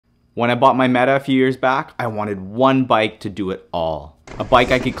When I bought my Meta a few years back, I wanted one bike to do it all. A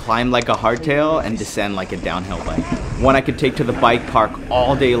bike I could climb like a hardtail and descend like a downhill bike. One I could take to the bike park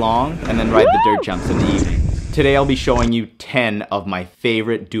all day long and then ride the dirt jumps in the evening. Today I'll be showing you 10 of my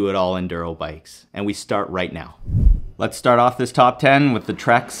favorite do-it-all enduro bikes, and we start right now. Let's start off this top 10 with the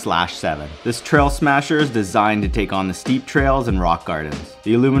Trek Slash 7. This trail smasher is designed to take on the steep trails and rock gardens.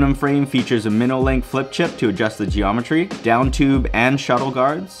 The aluminum frame features a Minolink flip chip to adjust the geometry, down tube and shuttle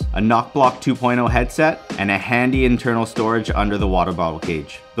guards, a Knockblock 2.0 headset, and a handy internal storage under the water bottle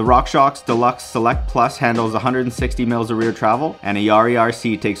cage. The RockShox Deluxe Select Plus handles 160 mils of rear travel, and a Yari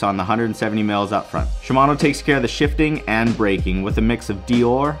RC takes on the 170 mils up front. Shimano takes care of the shifting and braking with a mix of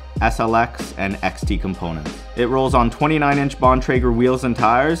Dior, SLX, and XT components. It rolls on 29-inch Bontrager wheels and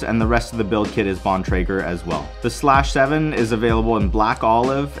tires, and the rest of the build kit is Bontrager as well. The Slash 7 is available in black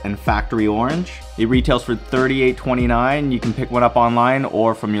olive and factory orange. It retails for $38.29. You can pick one up online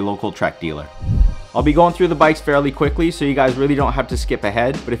or from your local Trek dealer. I'll be going through the bikes fairly quickly, so you guys really don't have to skip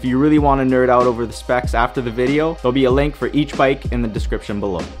ahead, but if you really want to nerd out over the specs after the video, there'll be a link for each bike in the description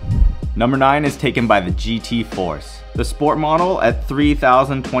below. Number 9 is taken by the GT Force. The sport model at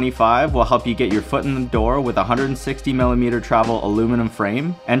 $3,025 will help you get your foot in the door with a 160mm travel aluminum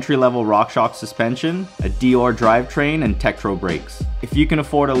frame, entry-level RockShox suspension, a Dior drivetrain, and Tektro brakes. If you can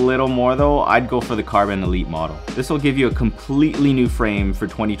afford a little more though, I'd go for the Carbon Elite model. This will give you a completely new frame for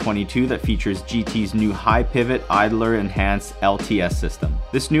 2022 that features GT's new high pivot idler enhanced LTS system.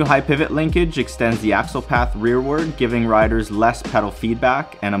 This new high pivot linkage extends the axle path rearward, giving riders less pedal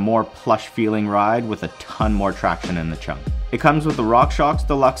feedback and a more plush feeling ride with a ton more traction in the chunk. It comes with the RockShox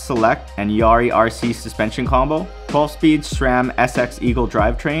Deluxe Select and Yari RC suspension combo, 12-speed SRAM SX Eagle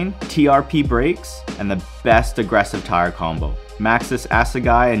drivetrain, TRP brakes, and the best aggressive tire combo, Maxxis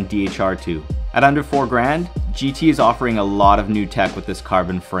Assegai and DHR2. At under $4,000, GT is offering a lot of new tech with this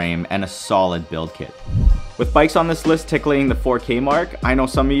carbon frame and a solid build kit. With bikes on this list tickling the 4K mark, I know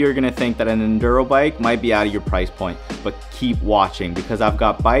some of you are going to think that an enduro bike might be out of your price point, but keep watching because I've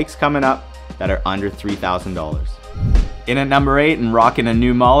got bikes coming up that are under $3,000. In at number 8 and rocking a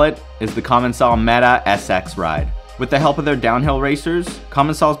new mullet is the Commencal Meta SX Ride. With the help of their downhill racers,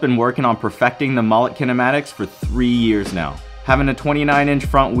 Commencal's been working on perfecting the mullet kinematics for 3 years now. Having a 29-inch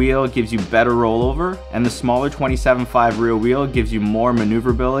front wheel gives you better rollover, and the smaller 27.5 rear wheel gives you more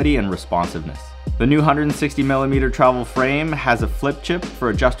maneuverability and responsiveness. The new 160mm travel frame has a flip chip for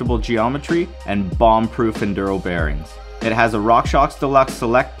adjustable geometry and bomb-proof enduro bearings. It has a RockShox Deluxe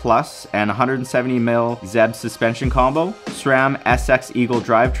Select Plus and 170mm Zeb suspension combo, SRAM SX Eagle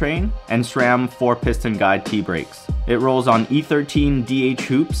drivetrain, and SRAM 4-piston guide T-brakes. It rolls on E13 DH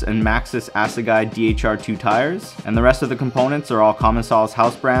hoops and Maxxis Assegai DHR2 tires, and the rest of the components are all Commencal's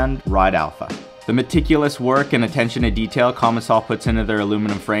house brand, Ride Alpha. The meticulous work and attention to detail Commencal puts into their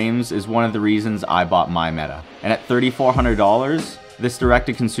aluminum frames is one of the reasons I bought my Meta. And at $3,400, this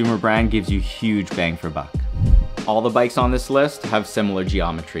direct-to-consumer brand gives you huge bang for buck. All the bikes on this list have similar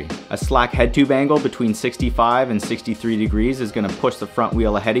geometry. A slack head tube angle between 65 and 63 degrees is going to push the front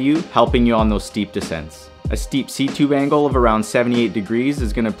wheel ahead of you, helping you on those steep descents. A steep seat tube angle of around 78 degrees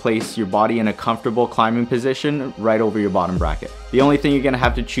is going to place your body in a comfortable climbing position right over your bottom bracket. The only thing you're going to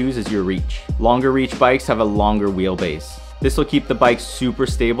have to choose is your reach. Longer reach bikes have a longer wheelbase. This will keep the bike super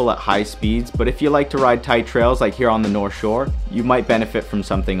stable at high speeds, but if you like to ride tight trails like here on the North Shore, you might benefit from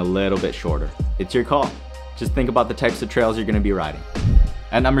something a little bit shorter. It's your call. Just think about the types of trails you're going to be riding.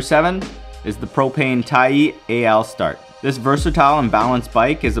 At number 7 is the Propain Tyee AL Start. This versatile and balanced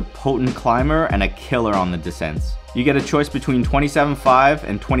bike is a potent climber and a killer on the descents. You get a choice between 27.5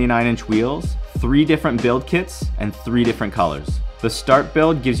 and 29-inch wheels, 3 different build kits, and 3 different colors. The Start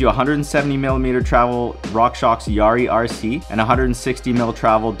build gives you 170mm travel RockShox Yari RC and 160mm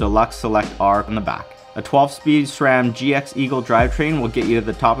travel Deluxe Select R on the back. A 12-speed SRAM GX Eagle drivetrain will get you to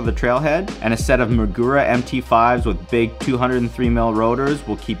the top of the trailhead, and a set of Magura MT5s with big 203mm rotors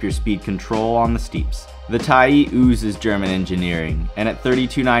will keep your speed control on the steeps. The Tyee oozes German engineering, and at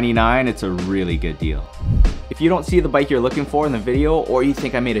 $32.99 it's a really good deal. If you don't see the bike you're looking for in the video, or you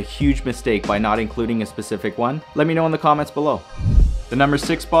think I made a huge mistake by not including a specific one, let me know in the comments below. The number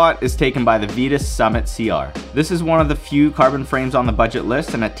 6 spot is taken by the Vitus Sommet CR. This is one of the few carbon frames on the budget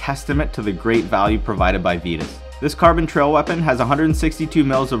list and a testament to the great value provided by Vitus. This carbon trail weapon has 162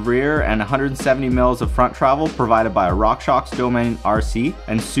 mils of rear and 170 mils of front travel provided by a RockShox Domain RC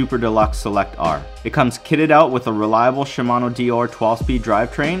and Super Deluxe Select R. It comes kitted out with a reliable Shimano Dior 12-speed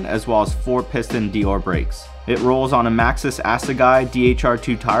drivetrain as well as 4-piston Dior brakes. It rolls on a Maxxis Assegai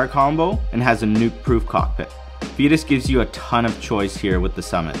DHR2 tire combo and has a nuke-proof cockpit. Vitus gives you a ton of choice here with the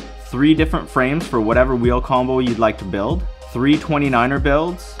Summit. 3 different frames for whatever wheel combo you'd like to build, 3 29er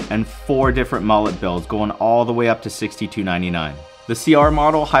builds, and 4 different mullet builds going all the way up to $62.99. The CR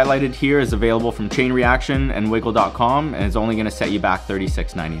model highlighted here is available from Chain Reaction and Wiggle.com and is only going to set you back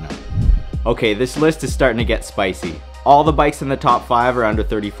 $36.99. Okay, this list is starting to get spicy. All the bikes in the top 5 are under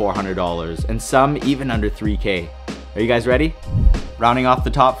 $3,400 and some even under $3K. Are you guys ready? Rounding off the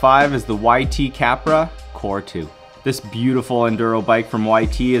top 5 is the YT Capra Core 2. This beautiful enduro bike from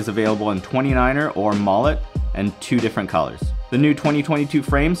YT is available in 29er or mullet and 2 different colors. The new 2022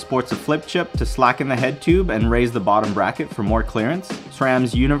 frame sports a flip chip to slacken the head tube and raise the bottom bracket for more clearance,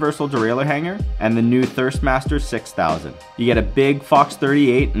 SRAM's universal derailleur hanger, and the new Thirstmaster 6000. You get a big Fox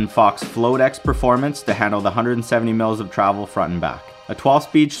 38 and Fox FloatX performance to handle the 170 mils of travel front and back. A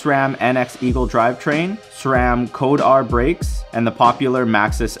 12-speed SRAM NX Eagle drivetrain, SRAM Code R brakes, and the popular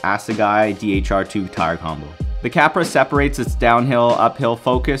Maxxis Assegai DHR2 tire combo. The Capra separates its downhill-uphill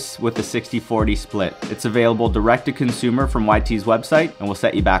focus with a 60-40 split. It's available direct to consumer from YT's website and will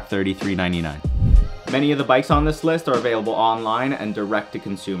set you back $33.99. Many of the bikes on this list are available online and direct to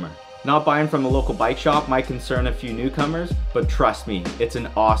consumer. Not buying from a local bike shop might concern a few newcomers, but trust me, it's an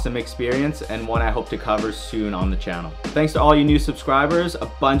awesome experience and one I hope to cover soon on the channel. Thanks to all you new subscribers,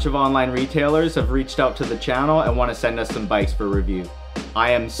 a bunch of online retailers have reached out to the channel and want to send us some bikes for review.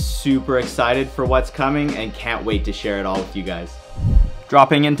 I am super excited for what's coming and can't wait to share it all with you guys.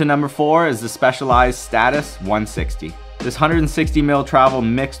 Dropping into number 4 is the Specialized Status 160. This 160mm travel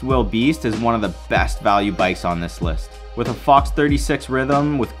mixed wheel beast is one of the best value bikes on this list. With a Fox 36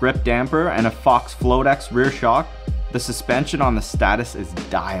 rhythm with grip damper and a Fox FloatX rear shock, the suspension on the Status is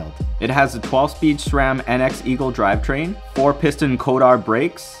dialed. It has a 12-speed SRAM NX Eagle drivetrain, 4-piston Code R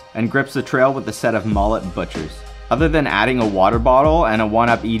brakes, and grips the trail with a set of mullet butchers. Other than adding a water bottle and a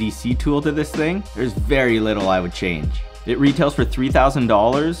 1UP EDC tool to this thing, there's very little I would change. It retails for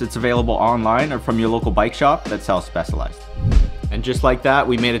 $3,000, it's available online or from your local bike shop that sells Specialized. And just like that,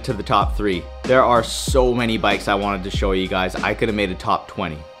 we made it to the top 3. There are so many bikes I wanted to show you guys, I could have made a top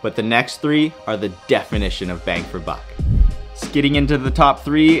 20. But the next 3 are the definition of bang for buck. Skidding into the top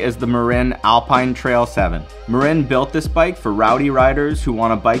 3 is the Marin Alpine Trail 7. Marin built this bike for rowdy riders who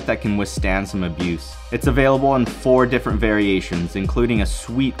want a bike that can withstand some abuse. It's available in 4 different variations, including a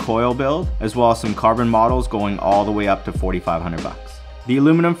sweet coil build, as well as some carbon models going all the way up to $4,500. The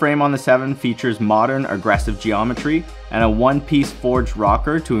aluminum frame on the 7 features modern, aggressive geometry and a one-piece forged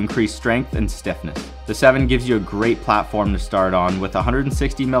rocker to increase strength and stiffness. The 7 gives you a great platform to start on with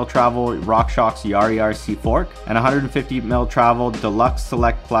 160mm travel RockShox Yari RC fork and 150mm travel Deluxe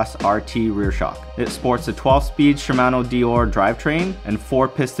Select Plus RT rear shock. It sports a 12-speed Shimano Dior drivetrain and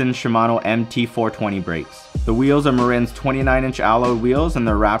 4-piston Shimano MT420 brakes. The wheels are Marin's 29-inch alloy wheels and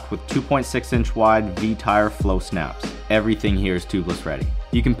they're wrapped with 2.6-inch wide V-tire flow snaps. Everything here is tubeless ready.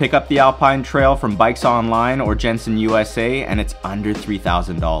 You can pick up the Alpine Trail from Bikes Online or Jensen USA and it's under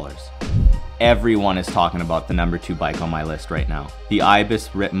 $3,000. Everyone is talking about the number 2 bike on my list right now, the Ibis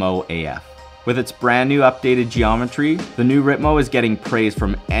Ripmo AF. With its brand new updated geometry, the new Ripmo is getting praise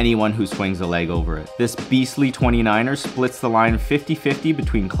from anyone who swings a leg over it. This beastly 29er splits the line 50-50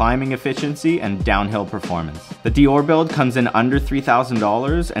 between climbing efficiency and downhill performance. The Dior build comes in under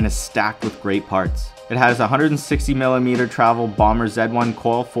 $3,000 and is stacked with great parts. It has a 160mm travel Bomber Z1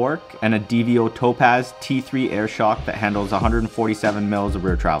 coil fork and a DVO Topaz T3 air shock that handles 147 mils of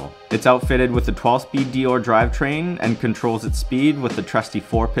rear travel. It's outfitted with a 12-speed Dior drivetrain and controls its speed with the trusty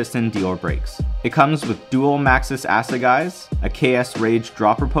 4-piston Dior brakes. It comes with dual Maxxis Assegais, a KS Rage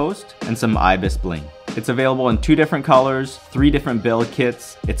dropper post, and some Ibis bling. It's available in 2 different colors, 3 different build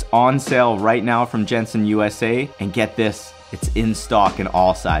kits. It's on sale right now from Jensen USA, and get this, it's in stock in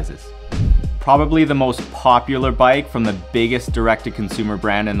all sizes. Probably the most popular bike from the biggest direct-to-consumer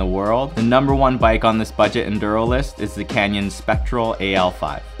brand in the world, the number 1 bike on this budget enduro list is the Canyon Spectral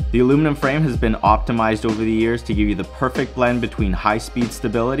AL5. The aluminum frame has been optimized over the years to give you the perfect blend between high-speed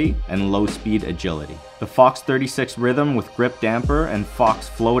stability and low-speed agility. The Fox 36 rhythm with grip damper and Fox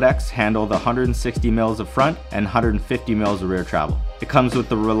FloatX handle the 160 mils of front and 150 mils of rear travel. It comes with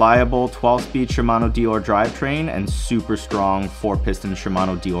the reliable 12-speed Shimano Dior drivetrain and super strong 4-piston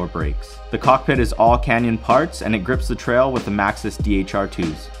Shimano Dior brakes. The cockpit is all Canyon parts and it grips the trail with the Maxxis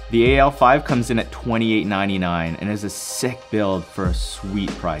DHR2s. The AL5 comes in at $28.99 and is a sick build for a sweet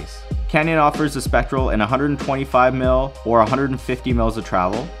price. Canyon offers the Spectral in 125mm or 150 mils of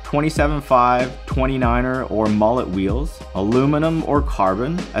travel, 27.5, 29er or mullet wheels, aluminum or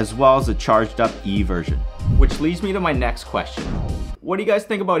carbon, as well as a charged up E version. Which leads me to my next question. What do you guys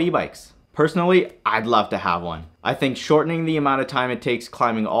think about e-bikes? Personally, I'd love to have one. I think shortening the amount of time it takes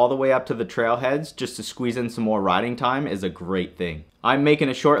climbing all the way up to the trailheads just to squeeze in some more riding time is a great thing. I'm making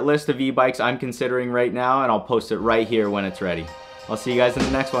a short list of e-bikes I'm considering right now, and I'll post it right here when it's ready. I'll see you guys in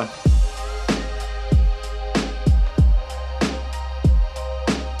the next one.